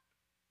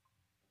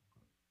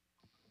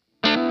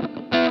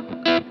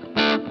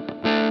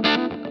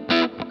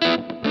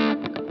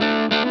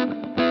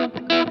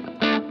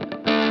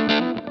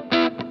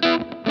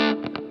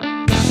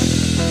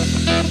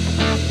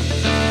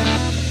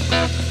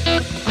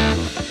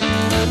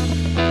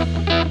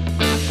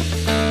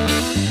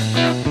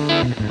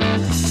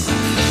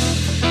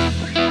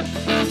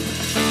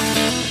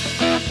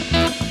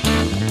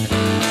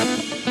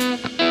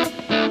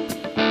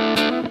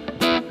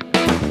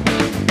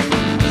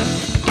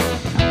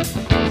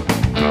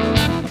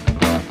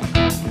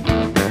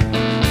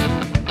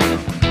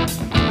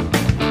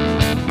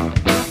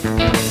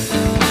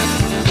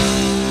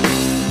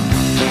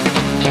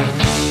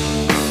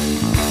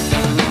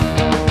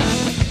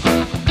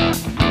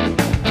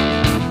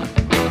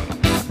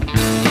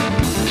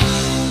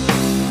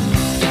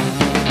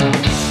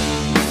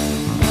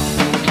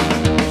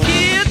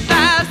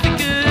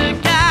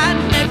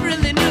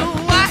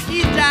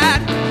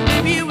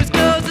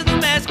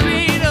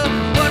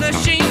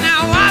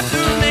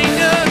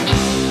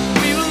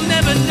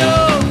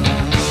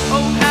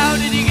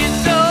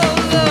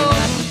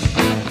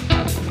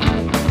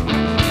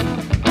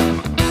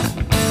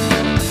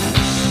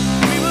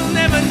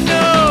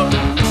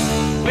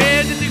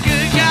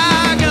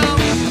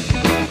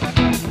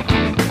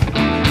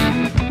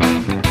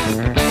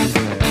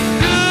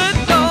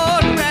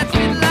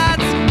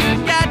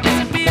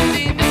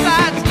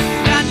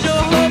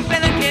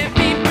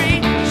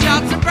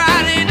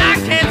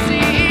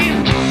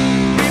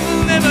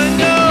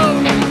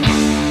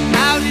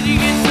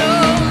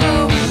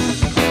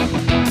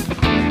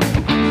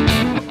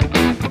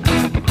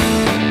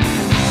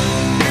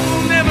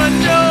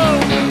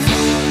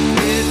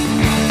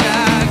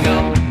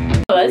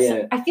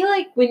 I feel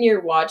like when you're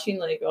watching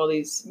like all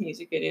these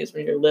music videos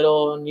when you're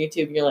little on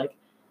YouTube,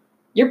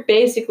 you're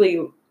basically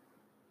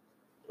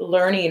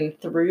learning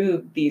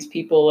through these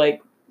people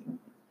like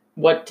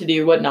what to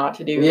do, what not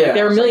to do. Yeah. Like,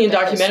 there are a million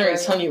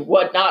documentaries telling you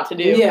what not to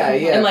do. Yeah,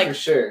 and like for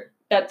sure.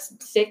 That's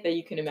sick that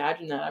you can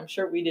imagine that. I'm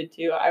sure we did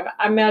too.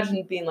 I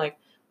imagine being like,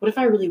 what if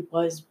I really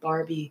was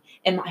Barbie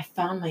and I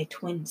found my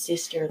twin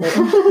sister? Like,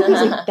 I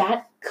was like,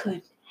 that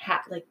could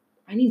like,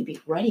 I need to be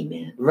ready,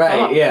 man.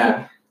 Right,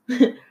 yeah.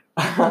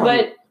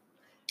 But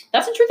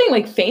that's a true thing.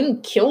 Like,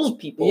 fame kills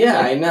people. Yeah,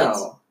 like, I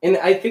know. And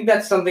I think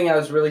that's something I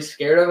was really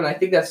scared of, and I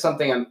think that's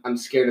something I'm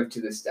scared of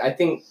to this day. I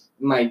think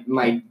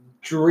my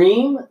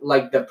dream,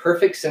 like the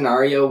perfect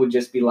scenario would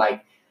just be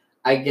like,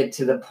 I get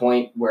to the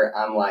point where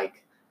I'm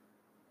like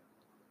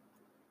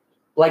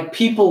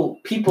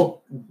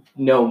people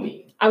know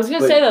me. I was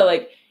going to say that,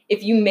 like,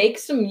 if you make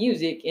some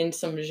music in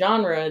some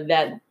genre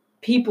that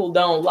people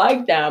don't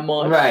like that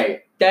much,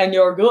 right, then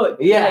you're good.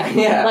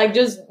 Yeah, Like,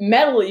 just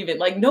metal even.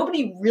 Like,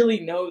 nobody really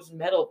knows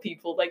metal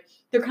people. Like,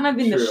 they're kind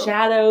of in the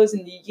shadows,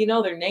 and you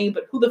know their name,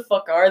 but who the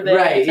fuck are they?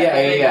 Right,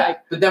 yeah.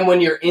 Like, but then when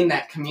you're in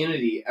that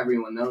community,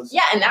 everyone knows.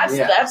 Yeah, and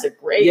that's a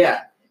great...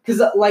 Yeah,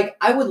 because, like,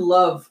 I would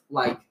love,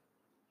 like,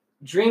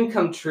 dream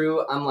come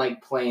true, I'm,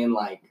 like, playing,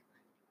 like,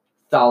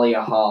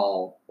 Thalia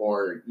Hall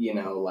or,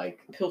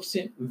 like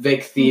Pilsen.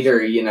 Vic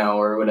Theater,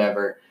 or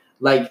whatever.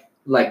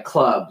 Like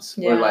clubs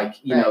or, like,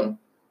 you know,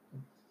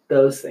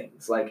 those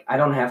things. Like, I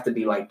don't have to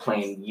be, like,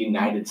 playing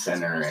United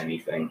Center or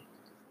anything.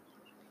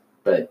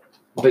 But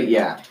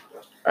yeah.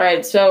 All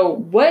right, so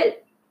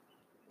what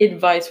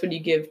advice would you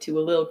give to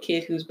a little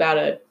kid who's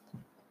about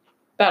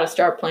to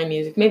start playing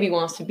music? Maybe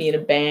wants to be in a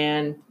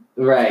band.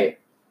 Right.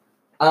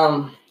 Hi,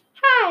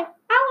 I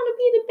want to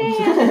be in a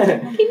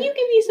band. Can you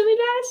give me some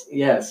advice?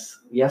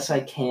 Yes, I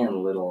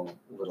can, little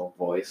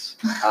voice.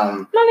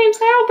 My name's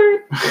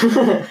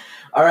Albert.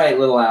 All right,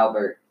 little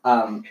Albert.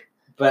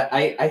 But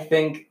I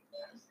think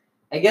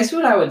I guess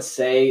what I would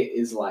say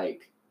is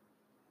like,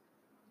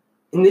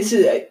 and this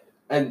is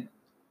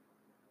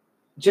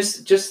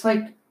just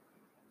like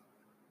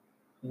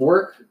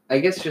work. I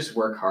guess just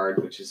work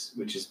hard, which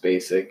is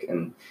basic,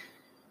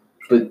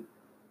 but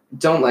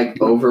don't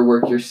like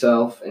overwork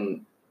yourself,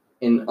 and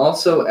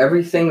also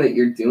everything that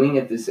you're doing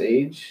at this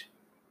age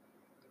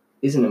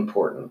isn't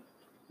important.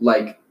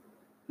 Like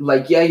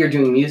yeah, you're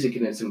doing music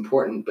and it's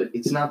important, but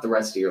it's not the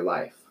rest of your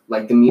life.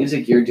 Like the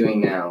music you're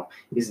doing now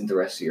isn't the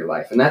rest of your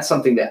life, and that's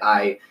something that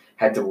I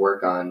had to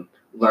work on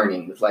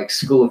learning with like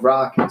School of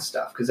Rock and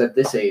stuff, because at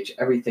this age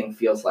everything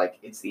feels like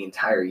it's the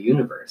entire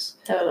universe.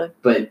 Totally.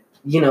 But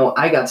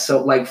I got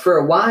so like for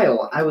a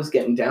while I was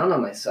getting down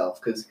on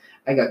myself because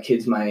I got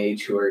kids my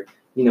age who are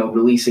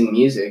releasing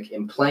music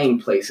and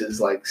playing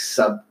places like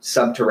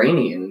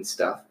Subterranean and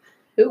stuff.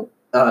 Who?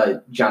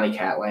 Johnny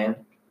Catland.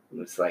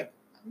 It's like,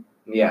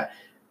 yeah.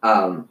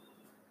 Did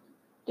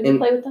we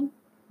play with them?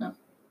 No.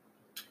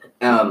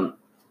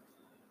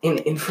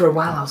 And for a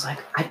while I was like,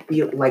 I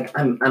feel like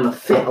I'm a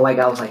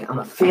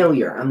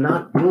failure. I'm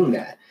not doing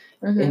that.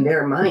 Mm-hmm. And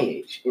they're my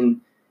age.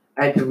 And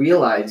I had to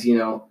realize,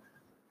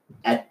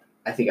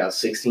 I think I was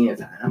 16 at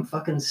the time. I'm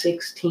fucking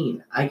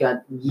 16. I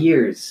got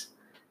years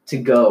to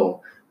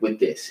go with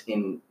this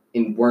and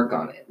work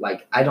on it.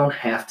 Like, I don't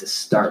have to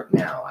start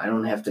now. I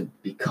don't have to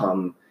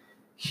become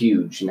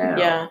huge now.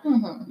 Yeah.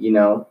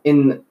 Mm-hmm.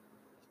 In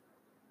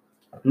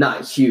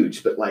not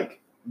huge, but like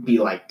be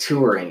like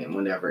touring and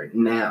whatever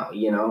now,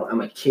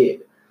 I'm a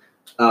kid.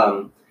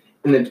 And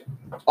then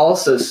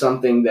also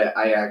something that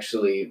I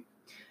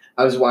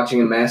was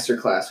watching a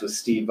masterclass with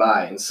Steve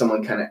Vai, and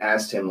someone kind of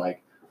asked him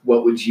like,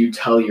 what would you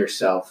tell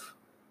yourself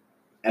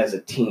as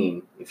a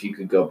teen if you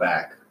could go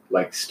back,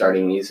 like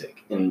starting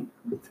music? And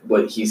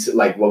what he said,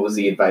 like, what was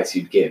the advice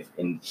you'd give?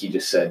 And he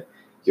just said,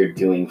 you're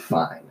doing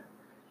fine.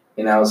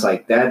 And I was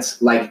like,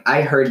 that's like,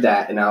 I heard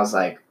that and I was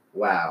like,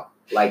 wow,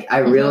 like I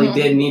really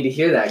did need to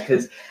hear that,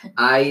 because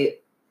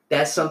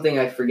that's something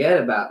I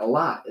forget about a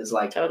lot, is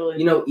like,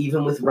 totally.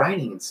 Even with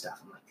writing and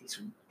stuff, I'm like, these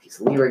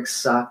lyrics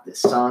suck, this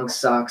song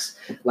sucks,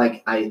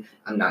 like I'm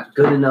not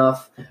good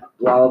enough,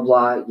 blah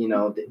blah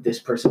blah, this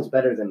person's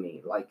better than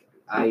me, like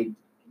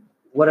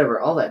whatever,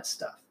 all that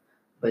stuff.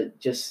 But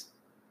just,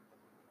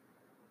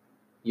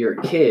 you're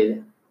a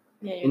kid,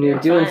 and you're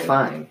doing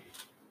fine.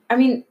 I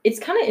mean, it's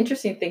kind of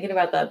interesting thinking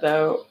about that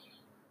though.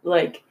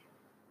 Like,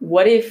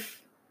 what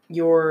if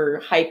your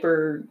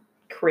hyper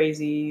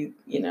crazy,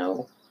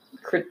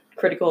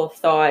 critical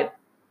thought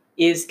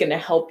is going to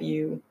help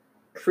you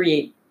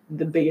create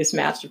the biggest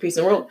masterpiece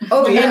in the world?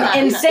 Oh yeah.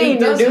 And saying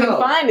you're doing help.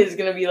 Fine is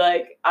going to be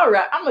like, all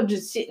right, I'm going to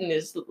just sit in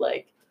this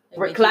like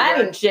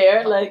reclining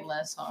chair, like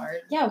less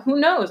hard. Yeah, who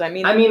knows? I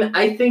mean,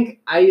 I think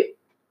I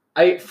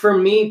for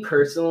me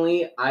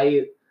personally,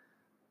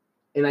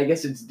 and I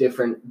guess it's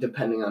different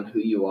depending on who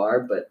you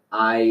are, but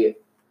I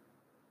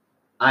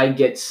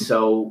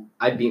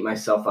beat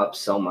myself up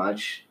so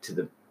much to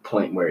the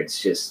point where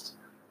it's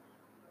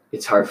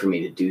hard for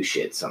me to do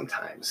shit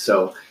sometimes.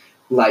 So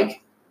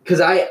like,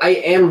 because I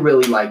am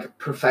really like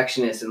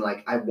perfectionist, and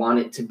like I want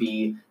it to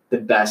be the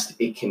best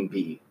it can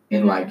be.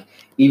 And like,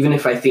 even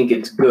if I think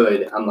it's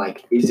good, I'm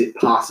like, is it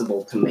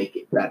possible to make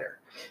it better?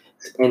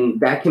 And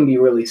that can be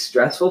really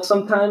stressful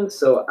sometimes.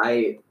 So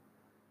I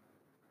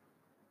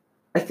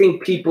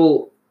think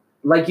people,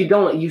 like,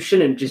 you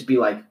shouldn't just be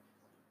like,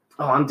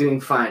 oh, I'm doing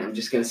fine, I'm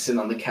just going to sit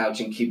on the couch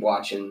and keep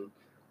watching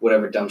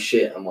whatever dumb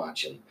shit I'm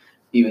watching,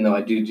 even though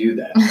I do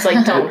that. It's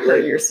like, don't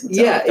hurt yourself.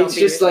 Yeah, don't it's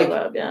just like,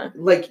 up, yeah.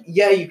 Like,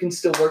 yeah, you can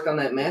still work on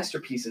that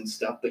masterpiece and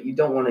stuff, but you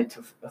don't want it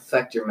to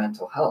affect your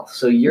mental health.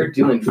 So you're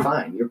doing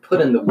fine. You're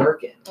putting the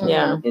work in.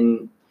 Yeah.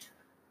 And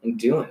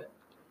doing it.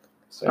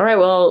 So. All right,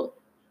 well,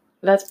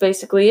 that's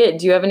basically it.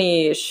 Do you have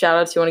any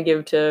shout-outs you want to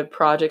give to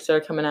projects that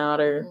are coming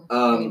out, or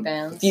any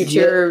bands?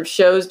 Future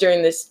shows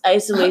during this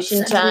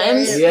isolation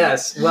times?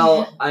 Yes.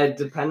 Well,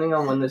 depending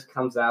on when this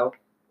comes out,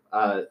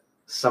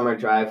 Summer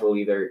Drive will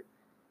either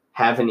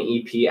have an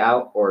EP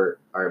out or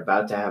are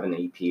about to have an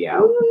EP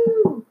out.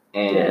 Woo!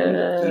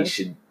 And you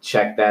should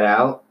check that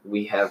out.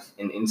 We have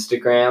an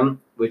Instagram,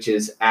 which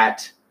is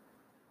at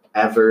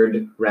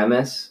Everard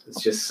Remus.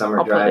 It's just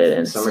Summer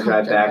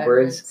Drive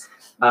backwards.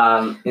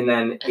 And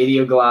then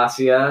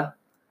Idioglossia,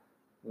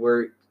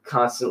 we're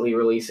constantly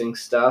releasing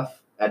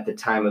stuff. At the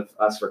time of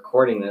us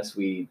recording this,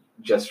 we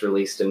just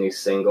released a new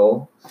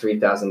single,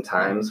 3,000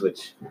 Times,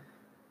 which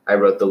I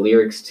wrote the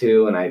lyrics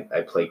to, and I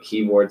play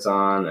keyboards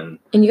on.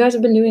 And you guys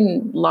have been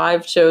doing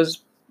live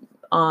shows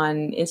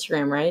on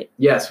Instagram, right?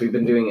 Yes, we've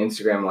been doing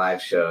Instagram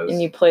live shows.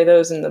 And you play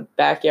those in the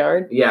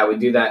backyard? Yeah, we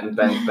do that in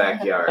Ben's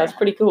backyard. That's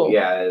pretty cool.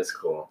 Yeah, it is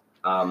cool.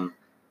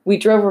 We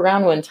drove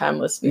around one time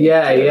listening.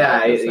 Yeah,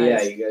 nice.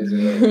 Yeah, you guys are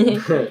really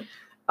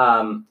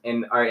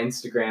and our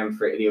Instagram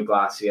for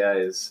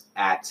Idioglossia is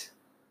at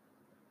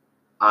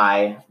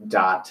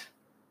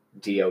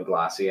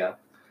i.dioglossia.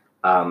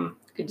 Could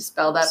you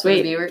spell that for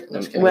the viewer?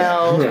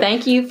 Well,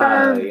 thank you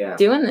for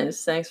doing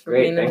this. Thanks for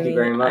being Thank you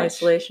very much.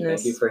 Isolationist.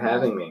 Thank you for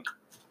having me.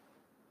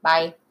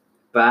 Bye.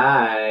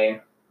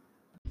 Bye.